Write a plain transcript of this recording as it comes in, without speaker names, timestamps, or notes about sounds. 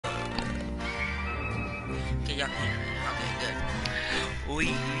Okay, y'all can hear me. Okay, good. We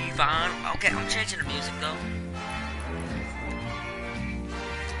fine. Okay, I'm changing the music though.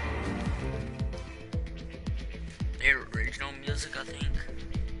 The original music, I think.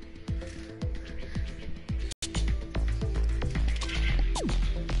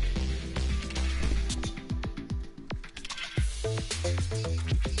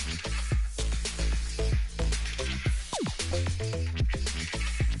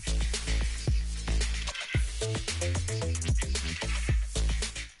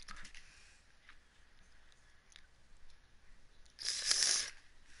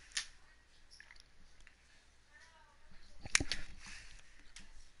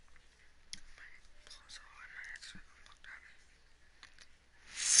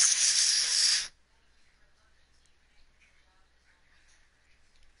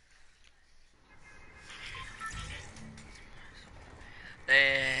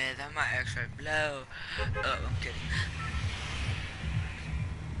 That might actually blow. Oh, I'm kidding.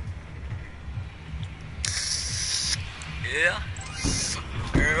 Yeah.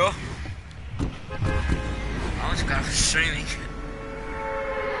 Yeah. I almost got off streaming.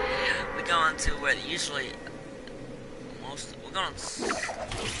 We're going to where usually most. We're going.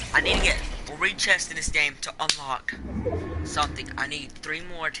 I need to get 3 chests in this game to unlock something. I need 3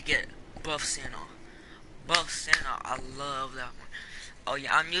 more to get buff Santa. Buff Santa. I love that one. Oh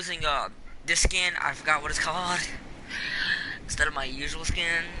yeah, I'm using this skin. I forgot what it's called. Instead of my usual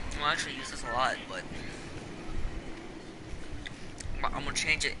skin. Well, I actually use this a lot, but I'm gonna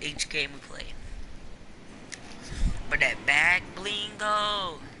change it each game we play. But that back bling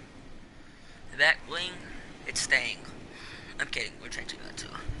though, the back bling, it's staying. I'm kidding, we're changing that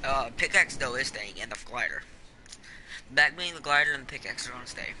too. Pickaxe though is staying, and the glider. Back bling, the glider, and the pickaxe are gonna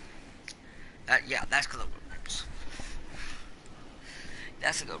stay. Yeah, that's because of the rules.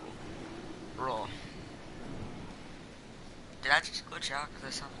 That's a good rule. Did I just glitch out? Because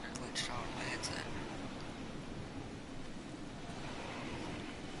there's something that glitched out on my headset.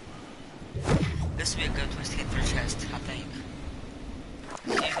 This would be a good place to get 3 chests, I think.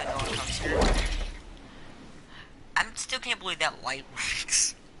 See if no one comes here. I still can't believe that light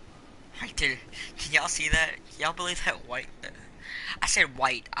works. Right there. Can y'all see that? Y'all believe that white? I said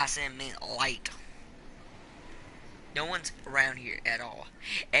white. I said mean light. No one's around here at all.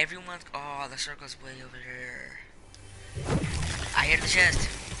 Everyone's. Oh, the circle's way over there. I hear the chest.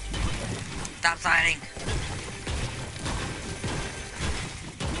 Stop signing.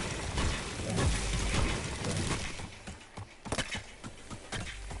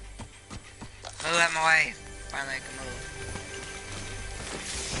 Move out my way. Finally, I can move.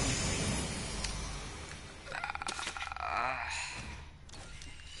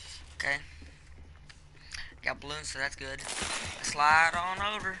 Okay. Got balloons, so that's good. Slide on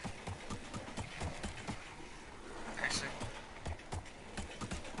over. Actually.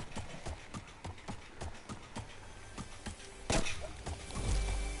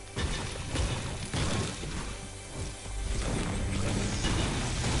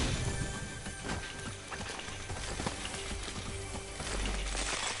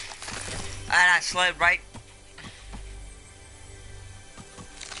 And I slid right.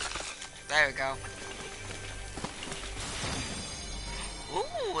 There we go.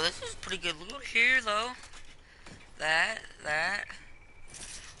 Ooh, this is pretty good loot here, though. That.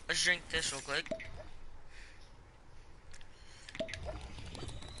 Let's drink this real quick.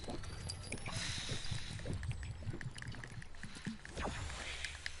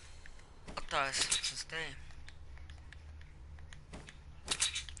 What does stay?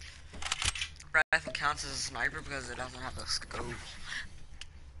 Rifle counts as a sniper because it doesn't have a scope.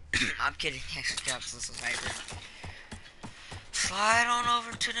 I'm kidding, it actually counts as a sniper. Slide on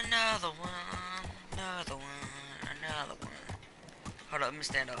over to another one. Another one. Hold up, let me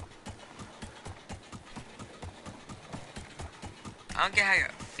stand up. I don't get how your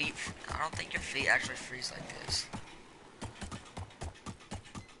feet. I don't think your feet actually freeze like this.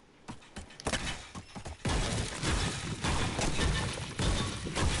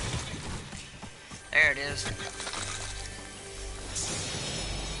 There it is.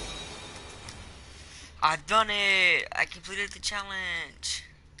 I've done it! I completed the challenge.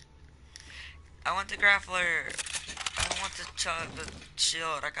 I want the grappler. I want the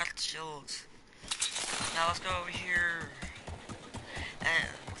shield. I got the shields. Now let's go over here and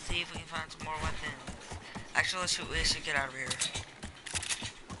see if we can find some more weapons. Actually, we should get out of here.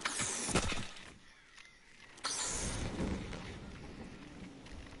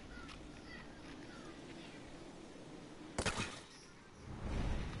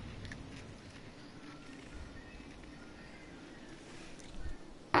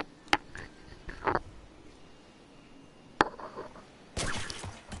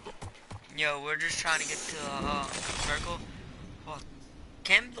 Yo, we're just trying to get to circle. Oh,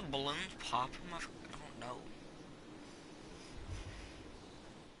 can the balloons pop them? I don't know.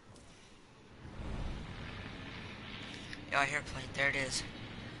 Yo, I hear a plane. There it is.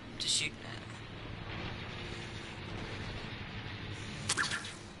 Just shooting at it.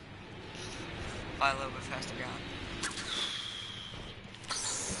 Fly a little bit faster down.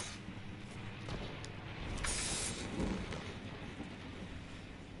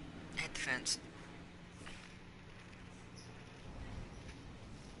 Hit the fence.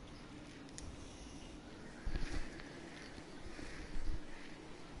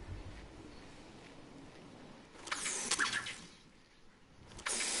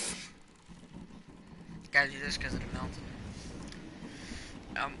 Gotta do this because of the mountain.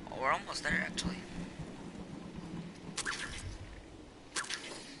 We're almost there actually.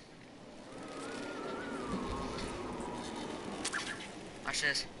 Watch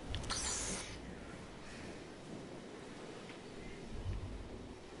this.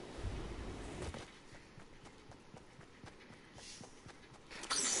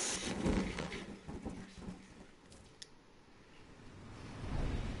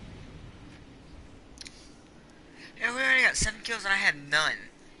 Yeah, we already got 7 kills and I had none.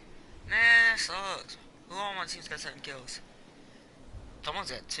 Man, that sucks. Who on my team's got 7 kills? Someone's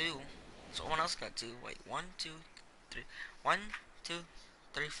got 2. Someone else got 2. Wait, 1, 2, 3. 1, 2,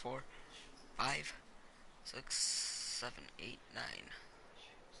 3, 4, 5, 6, 7, 8, 9.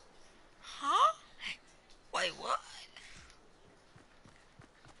 Huh? Wait, what?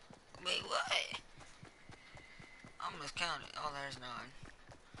 Wait, what? I miscounted. Oh, there's 9.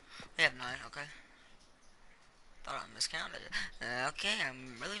 We have 9, okay. Thought I miscounted it. Okay,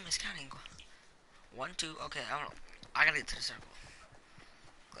 I'm really miscounting. 1, 2, okay, I don't know. I gotta get to the circle.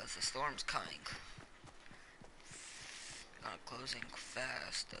 Because the storm's coming. Not closing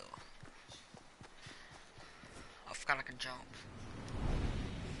fast, though. I forgot I can jump.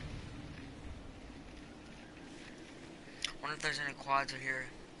 Wonder if there's any quads or here.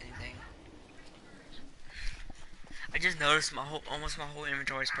 Anything. I just noticed almost my whole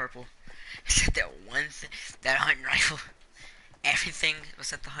inventory is purple. Except that one thing, that hunting rifle. Everything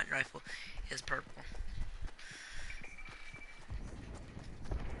except the hunting rifle is purple.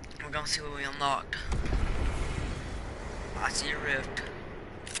 We're gonna see what we unlocked. I see a rift.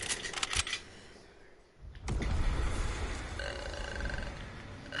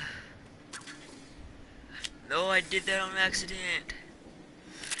 No, I did that on accident.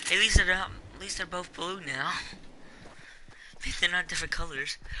 At least they're both blue now. They're not different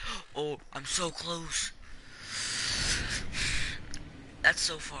colors. Oh, I'm so close. That's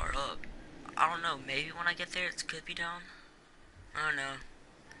so far up. I don't know. Maybe when I get there, it could be down. I don't know.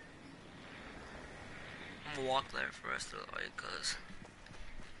 I'm gonna walk there for the rest of the way, cause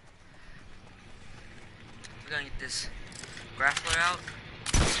we're gonna get this grappler out.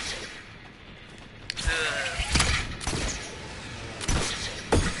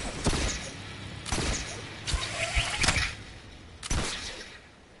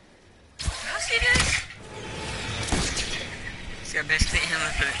 I see this. It's got basically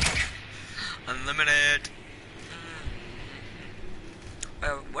unlimited. Unlimited.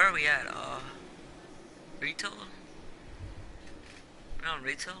 Where are we at? Retail? We're on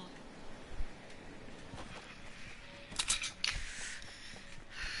retail?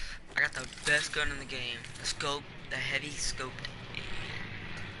 I got the best gun in the game. The scope, the heavy scoped.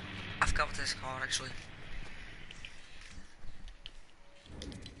 I forgot what this is called actually.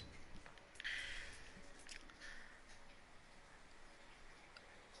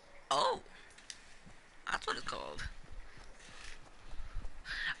 Oh, that's what it's called.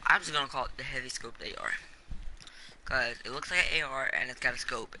 I'm just gonna call it the heavy scoped AR. Cause it looks like an AR and it's got a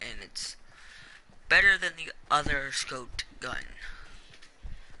scope and it's better than the other scoped gun.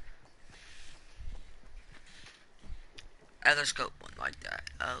 Other scope one like that.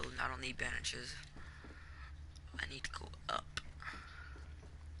 Oh, I don't need bandages. I need to go up.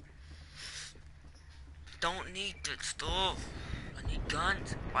 Don't need that stuff. I need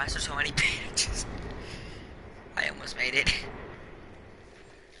guns. Why is there so many bandages? I almost made it.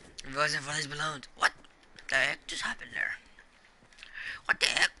 If it wasn't for these balloons. What the heck just happened there? What the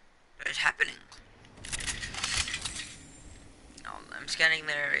heck is happening? Oh, I'm scanning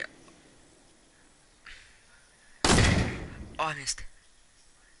the area. Oh, I missed.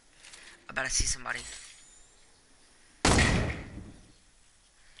 I bet I see somebody.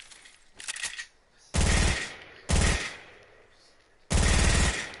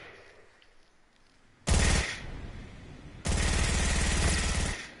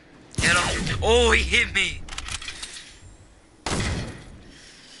 Get him. Oh, he hit me.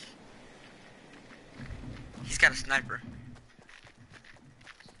 got a sniper.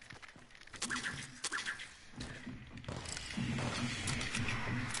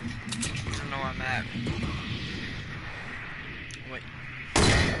 I don't know where I'm at. Wait.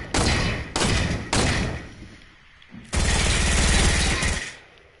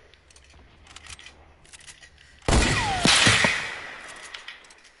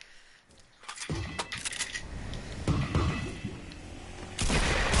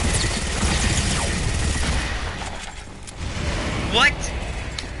 What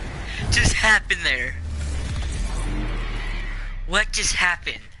just happened there? What just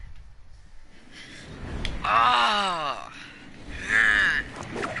happened? Oh, man.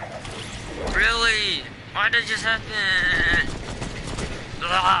 Really? Why did it just happen?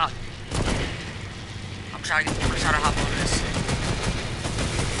 Ugh. I'm trying to hop on this.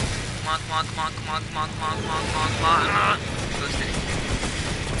 Come on. Boosted it.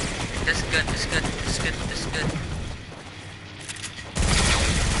 This is good.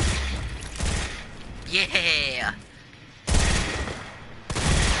 Yeah.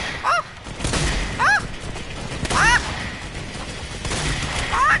 Oh.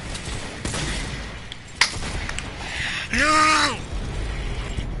 What? No.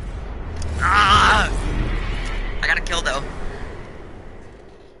 I got a kill though. I'm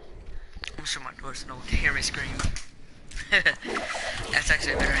gonna shut my door so no one can hear me scream. That's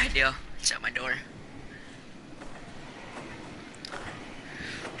actually a better idea. Shut my door.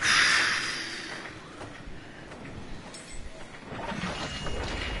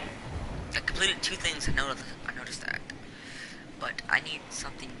 I completed 2 things. I noticed that, but I need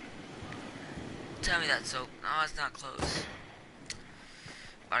something. Tell me that soap. No, it's not close.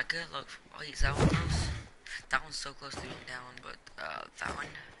 But I could look. Oh, is that one close? That one's so close to being down, but that one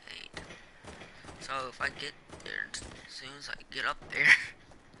ain't. So if I get there, as soon as I get up there,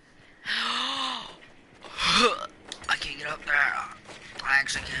 I can't get up there. I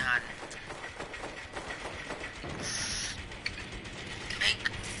actually can.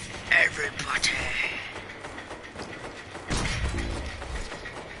 Thank everybody.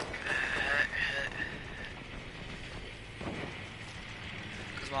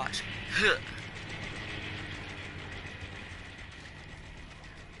 Cause watch.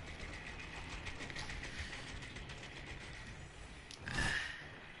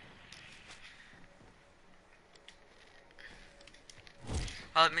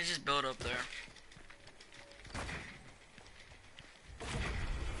 Oh, let me just build up there.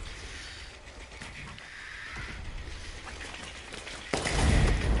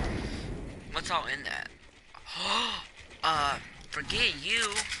 What's all in that? Forget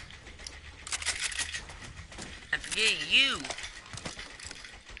you. And forget you.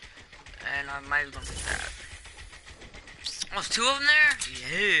 And I might be gonna put that. Oh, there's 2 of them there?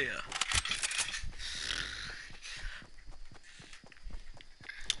 Yeah.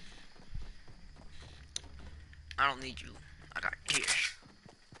 I don't need you. I got this.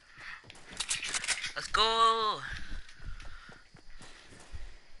 Let's go.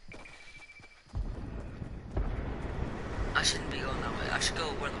 I shouldn't be going that way. I should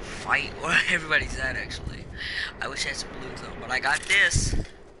go where the fight, where everybody's at, actually. I wish I had some blues, though, but I got this.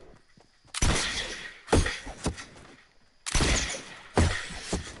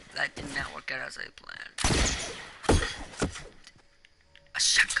 That did not work out as I planned. A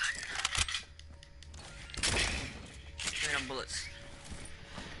shotgun. 9 bullets.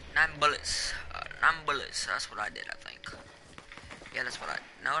 9 bullets. 9 bullets. That's what I did, I think. Yeah, that's what I...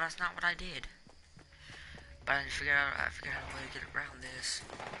 No, that's not what I did. But I figured out a way to get around this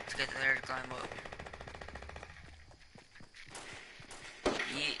to get there to climb up.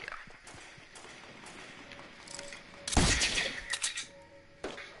 Yeah.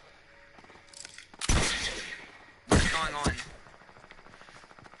 What's going on?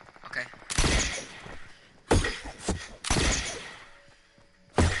 Okay.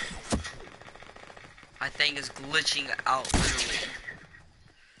 My thing is glitching out literally.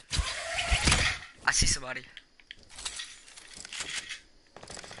 I see somebody.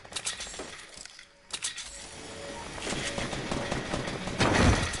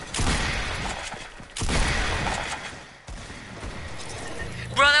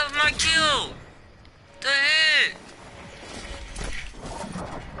 Bro, that was my kill! The heck?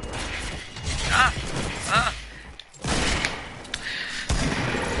 Ah!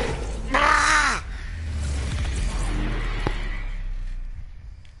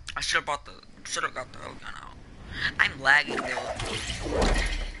 I should have got the gun out. I'm lagging though.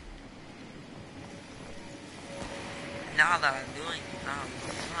 Now that I'm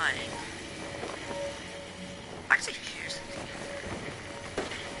flying. Actually, here's something.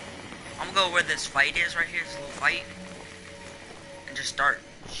 I'm gonna go where this fight is right here, this little fight, and just start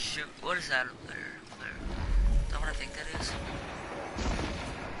shoot. What is that over there? Over there. Is that what I think that is?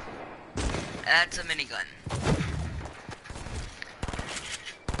 That's a minigun.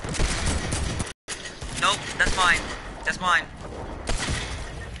 Nope, that's mine. That's mine.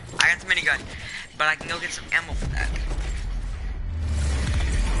 I got the minigun, but I can go get some ammo for that.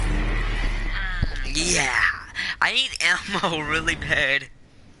 Yeah, I need ammo really bad.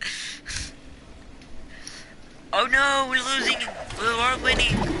 Oh no, we're losing. We are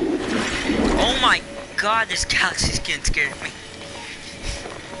winning. Oh my god, this galaxy skin scared me.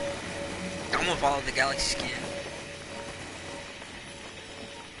 I'm gonna follow the galaxy skin.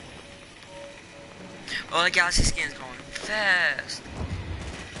 Oh, the galaxy skin's going fast.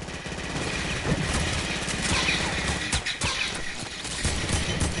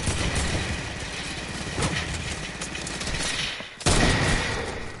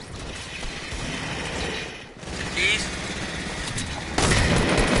 These.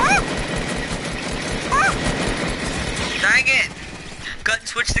 Dang it! Got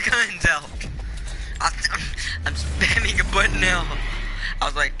switch the guns out. I'm spamming a button now. I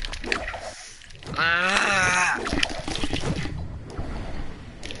was like,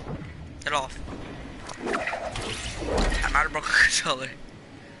 get off. I'm out of broken controller.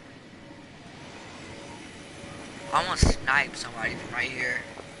 I want to snipe somebody from right here.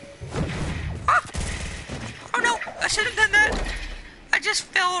 Ah! Oh no, I should have done that. I just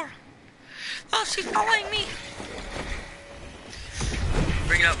fell. Oh, she's following me.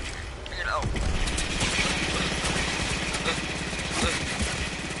 Bring it up. Bring it up.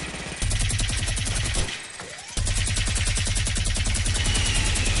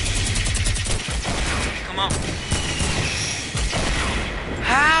 Come on.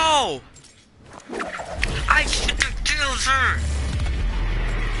 How? I shouldn't have killed her.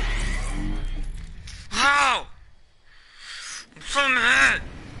 How? I'm so mad.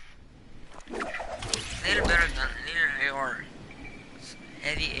 I need a better gun. I need an AR.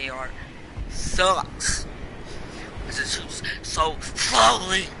 Heavy AR sucks. Because it shoots so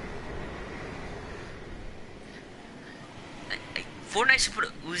slowly. Fortnite should put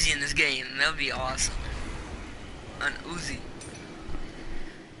an Uzi in this game. That would be awesome. An Uzi.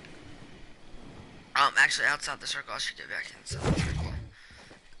 Actually, outside the circle, I should get back inside the circle.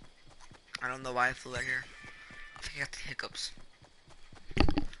 I don't know why I flew out here. I think I got the hiccups.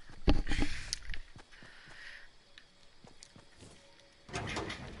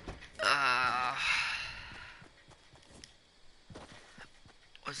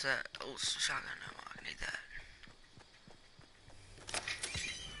 What's that? Oh, shotgun ammo. I need that.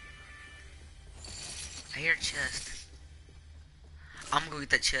 I hear a chest. I'm gonna go get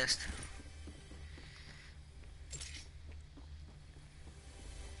that chest.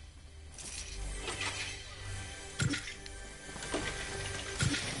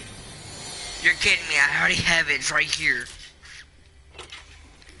 You're kidding me, I already have it, it's right here.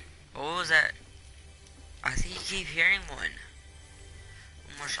 What was that? I think you keep hearing one.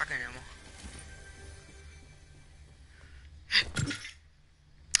 One more shotgun ammo.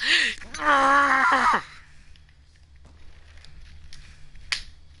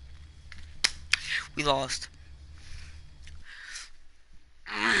 We lost.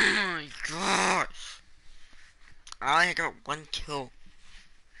 Oh my gosh. I only got one kill.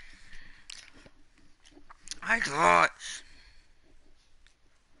 My gosh.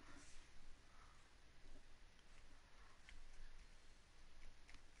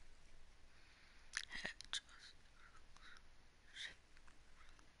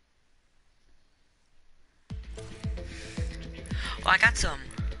 Oh, I got some.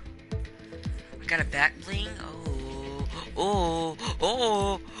 I got a back bling.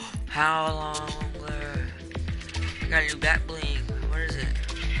 Oh. How longer? I got a new back bling. What is it?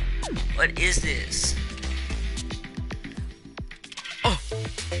 What is this?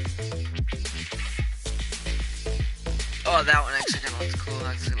 Oh, that one actually kind of looks cool.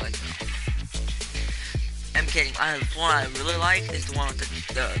 I actually like that. I'm kidding. The one I really like is the one with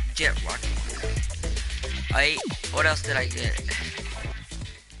the jet rocket. What else did I get?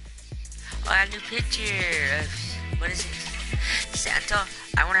 Oh, I got a new picture. What is it? Santa.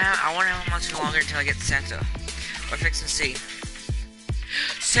 I wonder how much longer until I get Santa. We're fixing to see.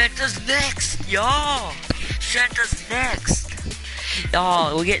 Santa's next, y'all. Santa's next.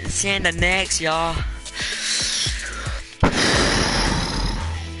 Y'all, we're getting Santa next, y'all.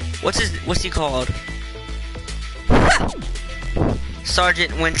 What's he called?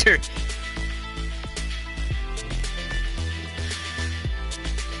 Sergeant Winter.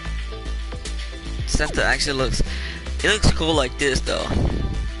 Santa actually looks cool like this though.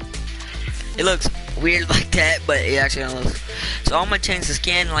 It looks weird like that, but it actually don't look. So I'm gonna change the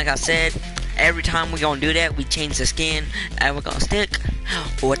skin, like I said. Every time we're gonna do that, we change the skin, and we're gonna stick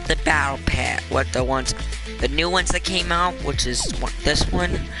with the battle pack, with the new ones that came out, which is this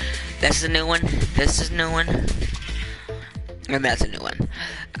one. That's the new one. This is a new one, and that's a new one.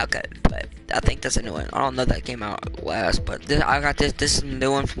 Okay, but I think that's a new one. I don't know that came out last, but I got this. This is a new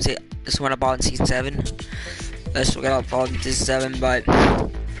one from this one I bought in season 7. This one I bought in season 7, but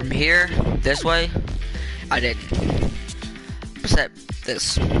from here this way, I didn't. Except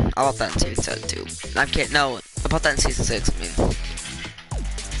this. I bought that in season 7 too. I'm kidding. No, I bought that in season 6. I mean,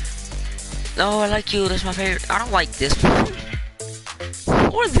 no, I like you. That's my favorite. I don't like this one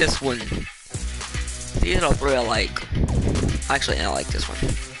or this one. These are three I like. Actually, I like this one.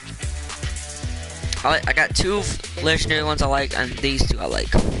 I got 2 legendary ones I like, and these 2 I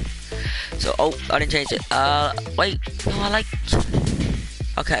like. So, oh, I didn't change it. Wait, no, I like.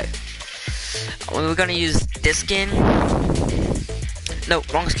 Okay, we're gonna use this skin. No,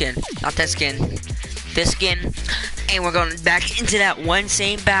 wrong skin. Not that skin. This skin, and we're going back into that one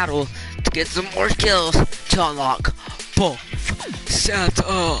same battle to get some more skills to unlock both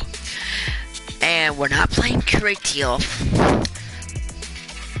Santa. And we're not playing creative.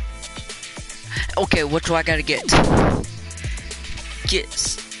 Okay, what do I gotta get?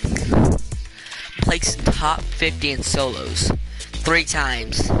 Place in top 50 in solos 3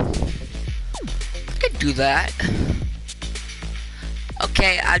 times. I could do that.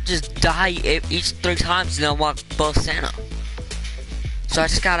 Okay, I just die each 3 times and unlock both Santa. So I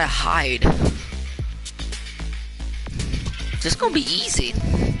just gotta hide. This is gonna be easy.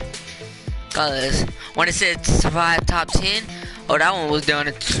 Cause when it said survive top 10, oh, that one was done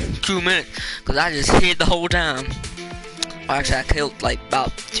in 2 minutes. Cause I just hid the whole time. Well, actually, I killed like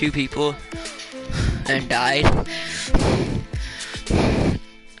about 2 people and died.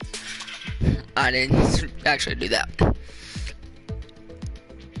 I didn't actually do that.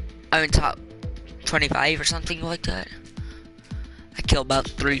 I'm in top 25 or something like that. I killed about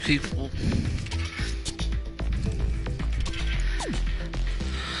 3 people.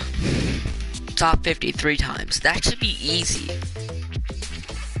 Top 50 3 times. That should be easy.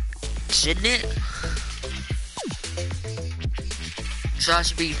 Shouldn't it? So I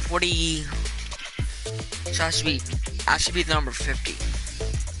should be 40. So I should be the number 50.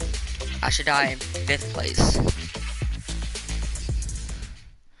 I should die in 5th place.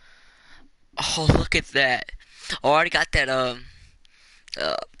 Oh, look at that. I already got that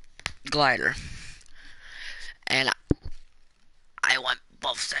glider. And I want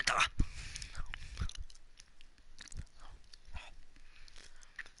both Santa.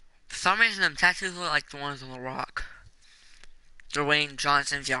 For some reason, them tattoos look like the ones on the rock. Dwayne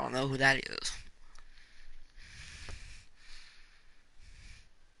Johnson, if y'all don't know who that is.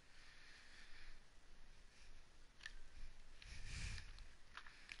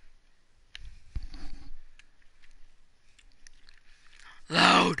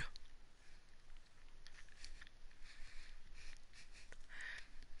 Loud!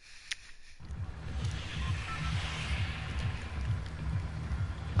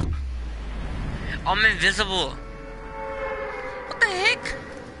 I'm invisible. What the heck?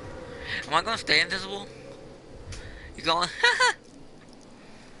 Am I gonna stay invisible? You going?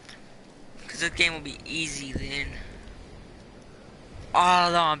 Because this game will be easy then. Oh,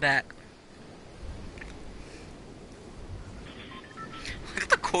 no, I'm back. Look at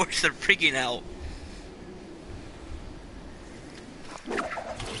the cords, they're freaking out.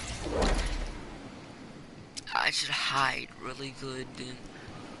 I should hide really good then.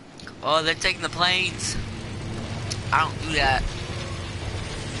 Oh, they're taking the planes. I don't do that.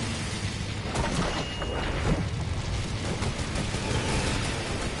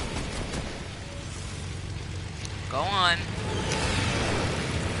 Go on.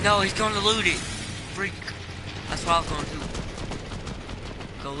 No, he's going to loot it. Freak. That's what I was going to do.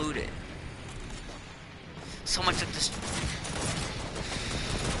 Go loot it. So much of this.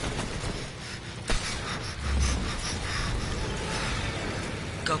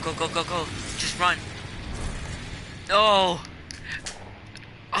 Go, go, go, go, go. Just run. Oh.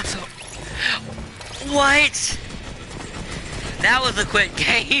 I'm so. What? That was a quick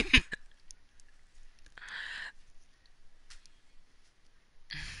game.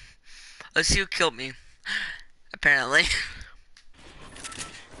 Let's see who killed me. Apparently.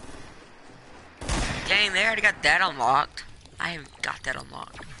 Dang, they already got that unlocked. I haven't got that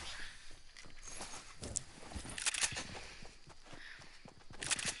unlocked.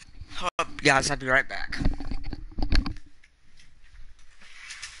 Hold up, guys, I'll be right back.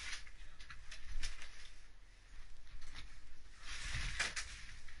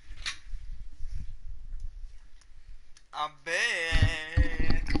 I'm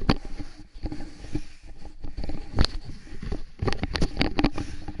back.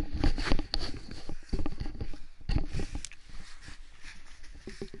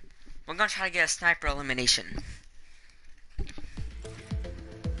 We're gonna try to get a sniper elimination.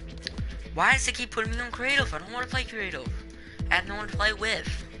 Why does it keep putting me on creative? I don't want to play creative. I have no one to play with.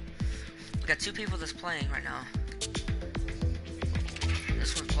 We got 2 people that's playing right now.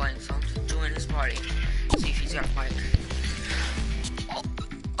 This one's playing, so I'm just joining his party. See if he's got a mic.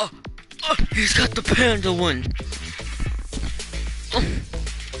 Oh, he's got the panda one. Oh,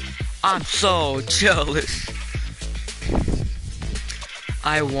 I'm so jealous.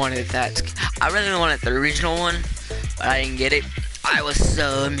 I wanted that. I really wanted the original one, but I didn't get it. I was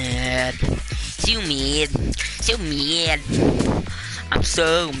so mad. So mad. So mad. I'm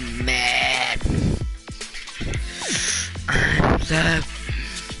so mad. I'm so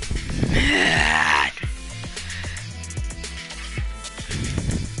mad.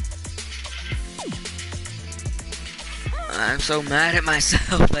 I'm so mad at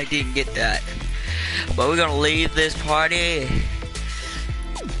myself I didn't get that. But we're gonna leave this party.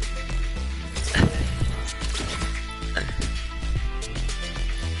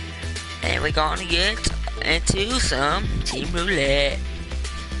 And we're gonna get into some team roulette.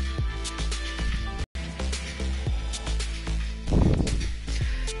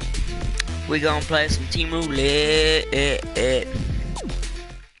 We're gonna play some team roulette.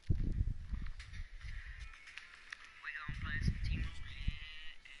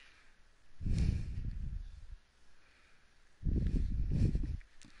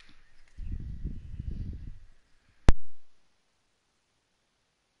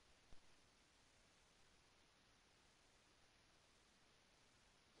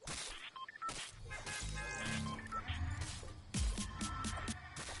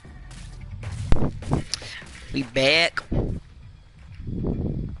 We back.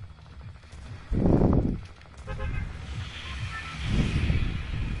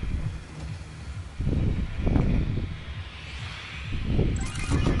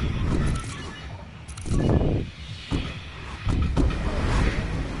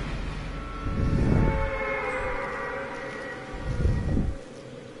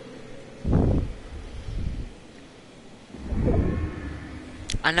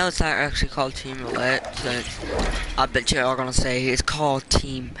 I know it's not actually called Team Roulette, so I bet you are gonna say it's called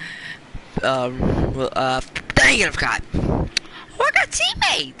Team. Dang it, I forgot. Oh, I got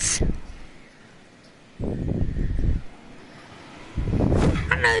teammates.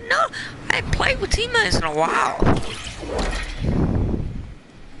 I haven't played with teammates in a while.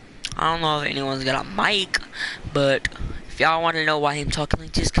 I don't know if anyone's got a mic, but if y'all want to know why I'm talking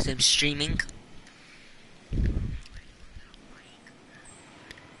like this, because I'm streaming.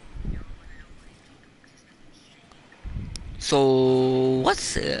 So,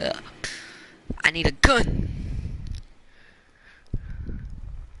 what's up? I need a gun.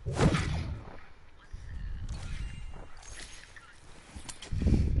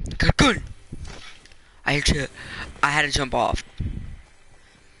 Gun. I had to jump off.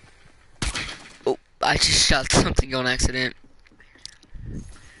 Oh, I just shot something on accident.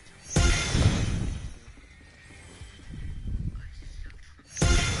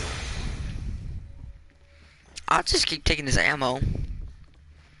 I'll just keep taking this ammo.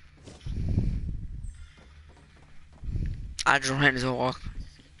 I just ran into a wall.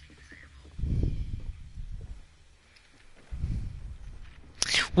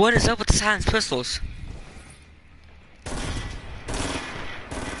 What is up with the silenced pistols?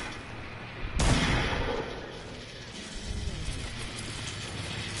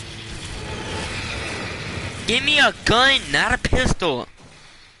 Give me a gun, not a pistol.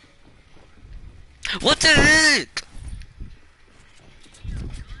 What the heck?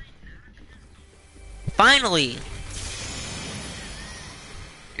 Finally.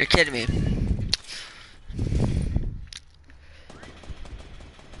 You're kidding me.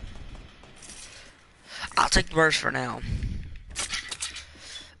 I'll take the burst for now.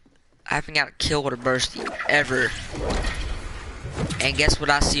 I haven't got a kill with a burst ever. And guess what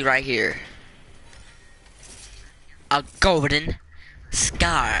I see right here? A golden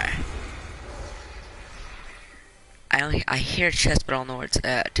scar. I hear a chest, but I don't know where it's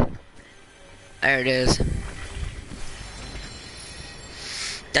at. There it is.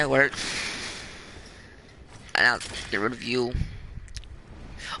 That worked. And I'll get rid of you.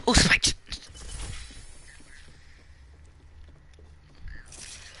 Oh, spikes.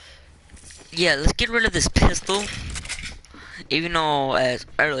 Yeah, let's get rid of this pistol. Even though, as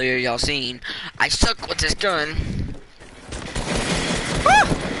earlier y'all seen, I suck with this gun.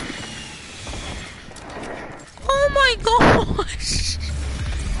 Oh my my gosh!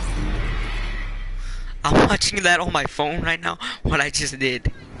 I'm watching that on my phone right now, what I just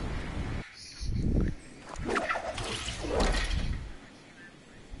did.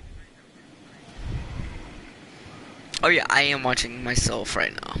 Oh yeah, I am watching myself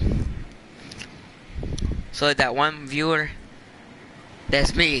right now. So that one viewer,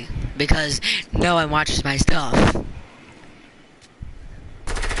 that's me, because no one watches my stuff.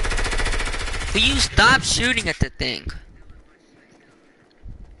 Will you stop shooting at the thing?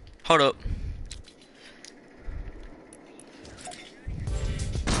 Hold up.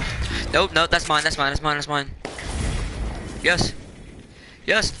 Nope, nope, that's mine, that's mine, that's mine, that's mine. Yes.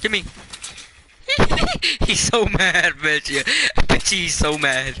 Yes, give me. He's so mad, bet you. I bet you he's so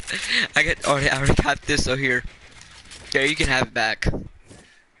mad. I already got this over here. Yeah, you can have it back.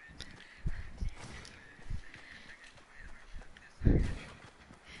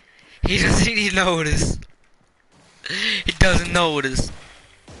 He doesn't even notice. He doesn't notice.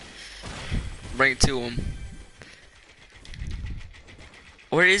 Bring it to him.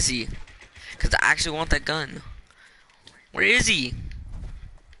 Where is he? Cause I actually want that gun. Where is he?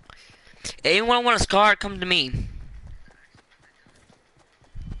 Anyone want a scar? Come to me.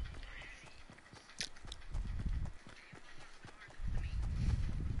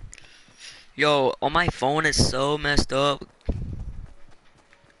 Yo, on my phone it's so messed up.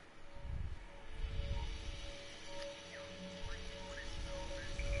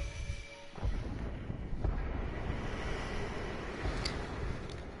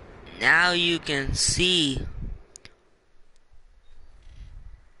 Now you can see.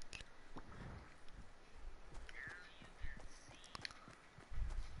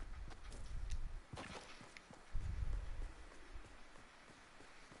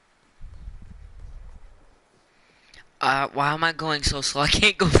 Why am I going so slow? I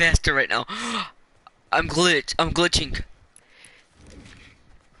can't go faster right now. I'm glitching.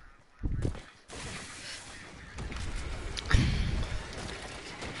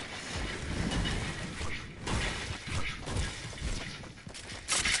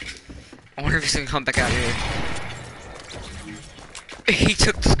 I wonder if he's gonna come back out here. He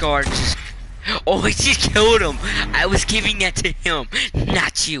took the scar and just... Oh, he just killed him. I was giving that to him,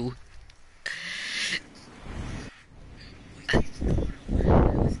 not you.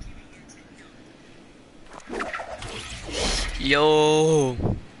 Yo.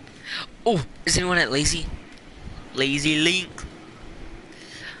 Oh, is anyone at Lazy? Lazy Link.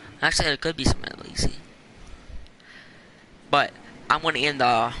 Actually, there could be someone at Lazy. But I'm gonna end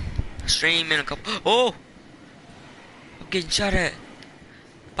the stream in a couple. Oh, I'm getting shot at.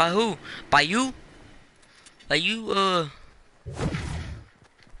 By who? By you? By you?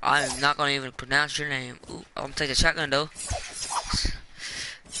 I'm not gonna even pronounce your name. Ooh, I'm gonna take the shotgun though.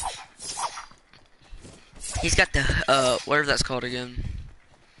 He's got the whatever that's called again.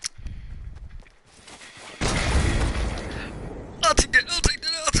 I'll take that. I'll take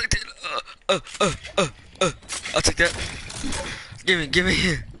that. I'll take that. I'll take that. Give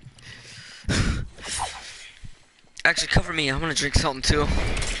me. Actually, cover me. I'm gonna drink something too.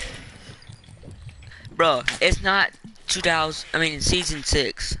 Bro, it's not season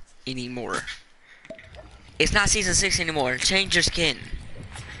 6 anymore. It's not season 6 anymore. Change your skin.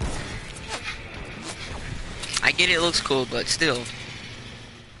 I get it looks cool, but still.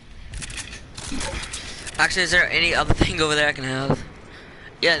 Actually, is there any other thing over there I can have?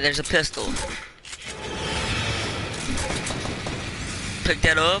 Yeah, there's a pistol. Pick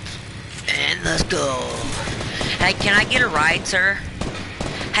that up, and let's go. Hey, can I get a ride, sir?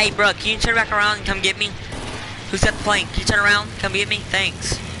 Hey, bro, can you turn back around and come get me? Who's got the plane? Can you turn around? Come get me?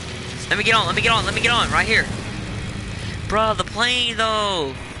 Thanks. Let me get on, right here. Bro, the plane,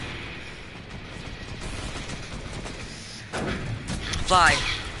 though. Fly.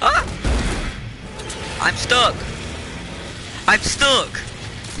 Ah! I'm stuck.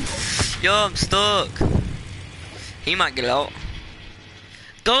 Yo, I'm stuck. He might get out.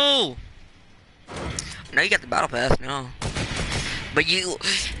 Go! No, you got the battle pass, no. But you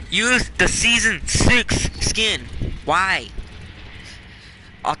use the season 6 skin. Why?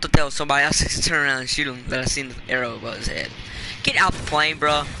 I thought that was somebody else to turn around and shoot him, but I seen the arrow above his head. Get out the plane,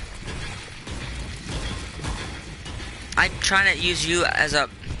 bro. I'm trying to use you as a...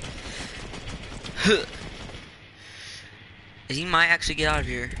 He might actually get out of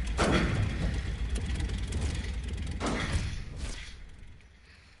here.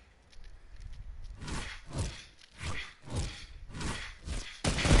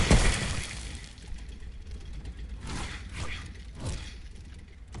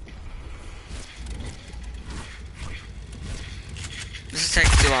 This is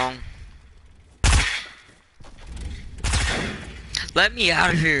taking too long. Let me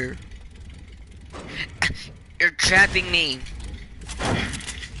out of here. You're trapping me.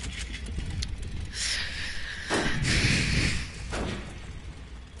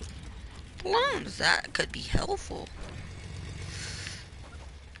 Balloons, that could be helpful.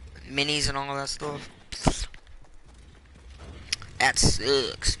 Minis and all that stuff. That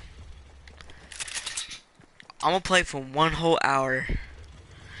sucks. I'm gonna play for 1 whole hour.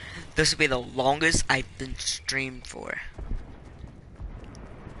 This will be the longest I've been streamed for.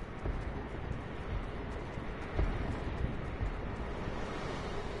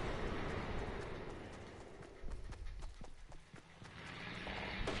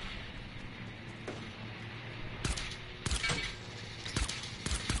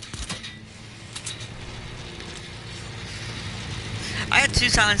 I had 2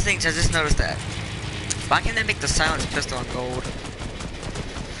 silence things, I just noticed that. Why can't they make the silence pistol on gold?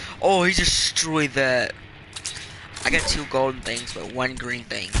 Oh, he just destroyed that. I got 2 golden things, but 1 green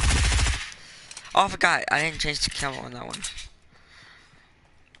thing. Oh, I forgot. I didn't change the camo on that one.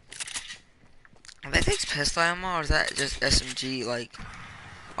 Are they things pistol ammo, or is that just SMG? Like,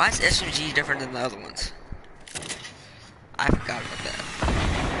 why is SMG different than the other ones? I forgot about that.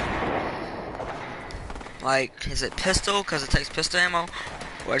 Like, is it pistol because it takes pistol ammo,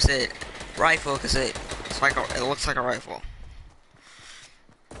 or is it rifle because it looks like a rifle?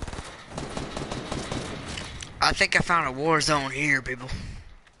 I think I found a war zone here, people,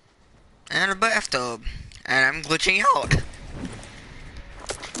 and a bathtub, and I'm glitching out.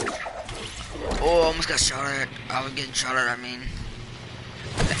 Oh, almost got shot at. I was getting shot at. I mean,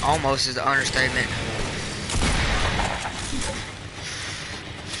 almost is the understatement.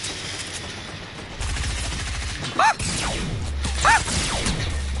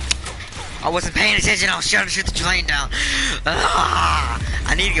 I wasn't paying attention. I was trying to shoot the plane down.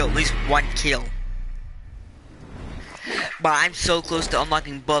 I need to get at least 1 kill. But I'm so close to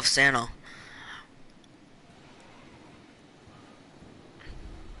unlocking Buff Santa.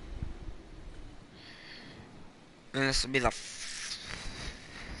 And this will be the...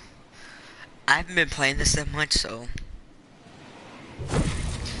 I haven't been playing this that much, so...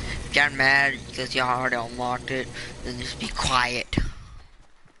 If you got mad because y'all already unlocked it, then just be quiet.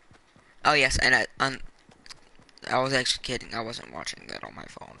 Oh yes, and I was actually kidding. I wasn't watching that on my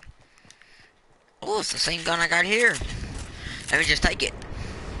phone. Oh, it's the same gun I got here. Let me just take it.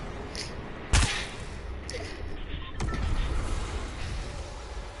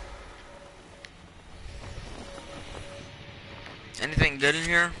 Anything good in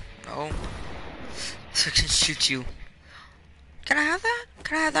here? No. So I can shoot you. Can I have that?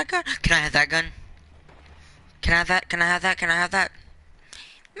 Can I have that gun? Can I have that gun? Can I have that? Can I have that? Can I have that?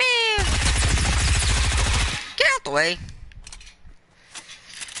 Man! Get out the way.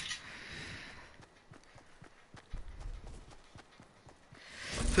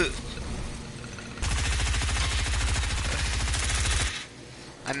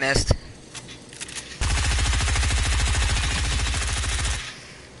 I missed.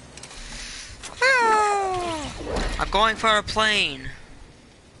 I'm going for a plane.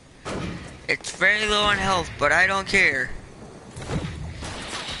 It's very low on health, but I don't care.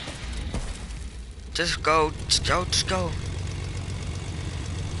 Just go, just go, just go.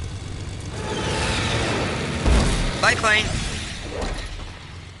 Bye, plane.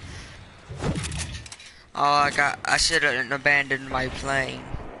 Oh, I should have abandoned my plane.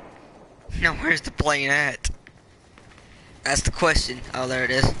 Now, where's the plane at? That's the question. Oh, there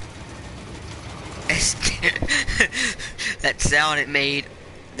it is. That sound it made.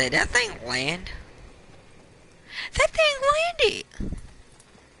 Did that thing land? That thing landed!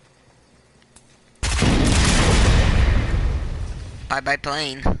 Bye-bye,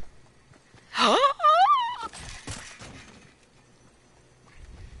 plane. I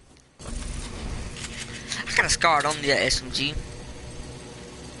got a scarred on the SMG.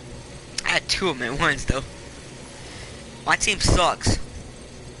 I had 2 of them at once, though. My team sucks.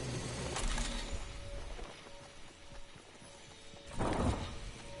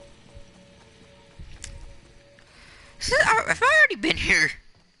 Have I already been here?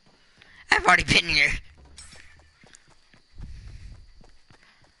 I've already been here.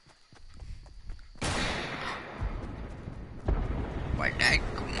 Why that?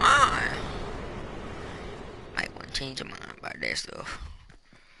 Come on. Might want to change my mind about that stuff.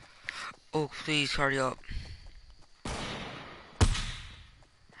 Oh, please hurry up.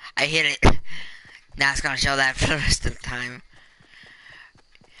 I hit it. Now it's gonna show that for the rest of the time.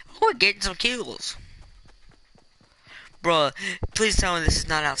 Oh, we're getting some kills. Bruh, please tell me this is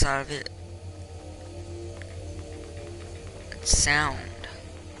not outside of it. Sound.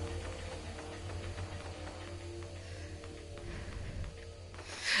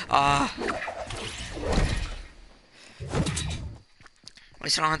 At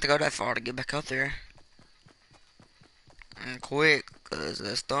least I don't have to go that far to get back up there. And quick, because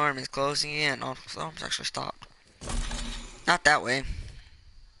the storm is closing in. Oh, the storm's actually stopped. Not that way.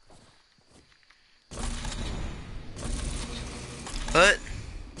 Hut.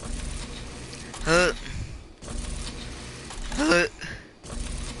 Hut. Hut.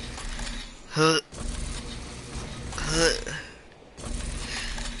 Hut. Hut.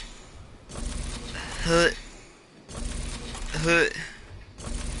 Hut. Hut.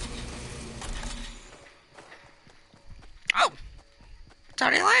 Oh! It's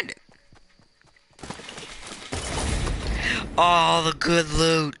already landed. All the good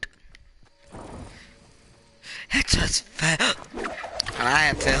loot. It just fell. And I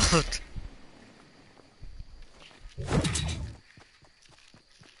have failed.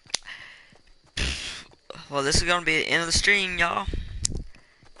 Well, this is gonna be the end of the stream, y'all.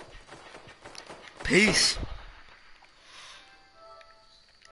 Peace.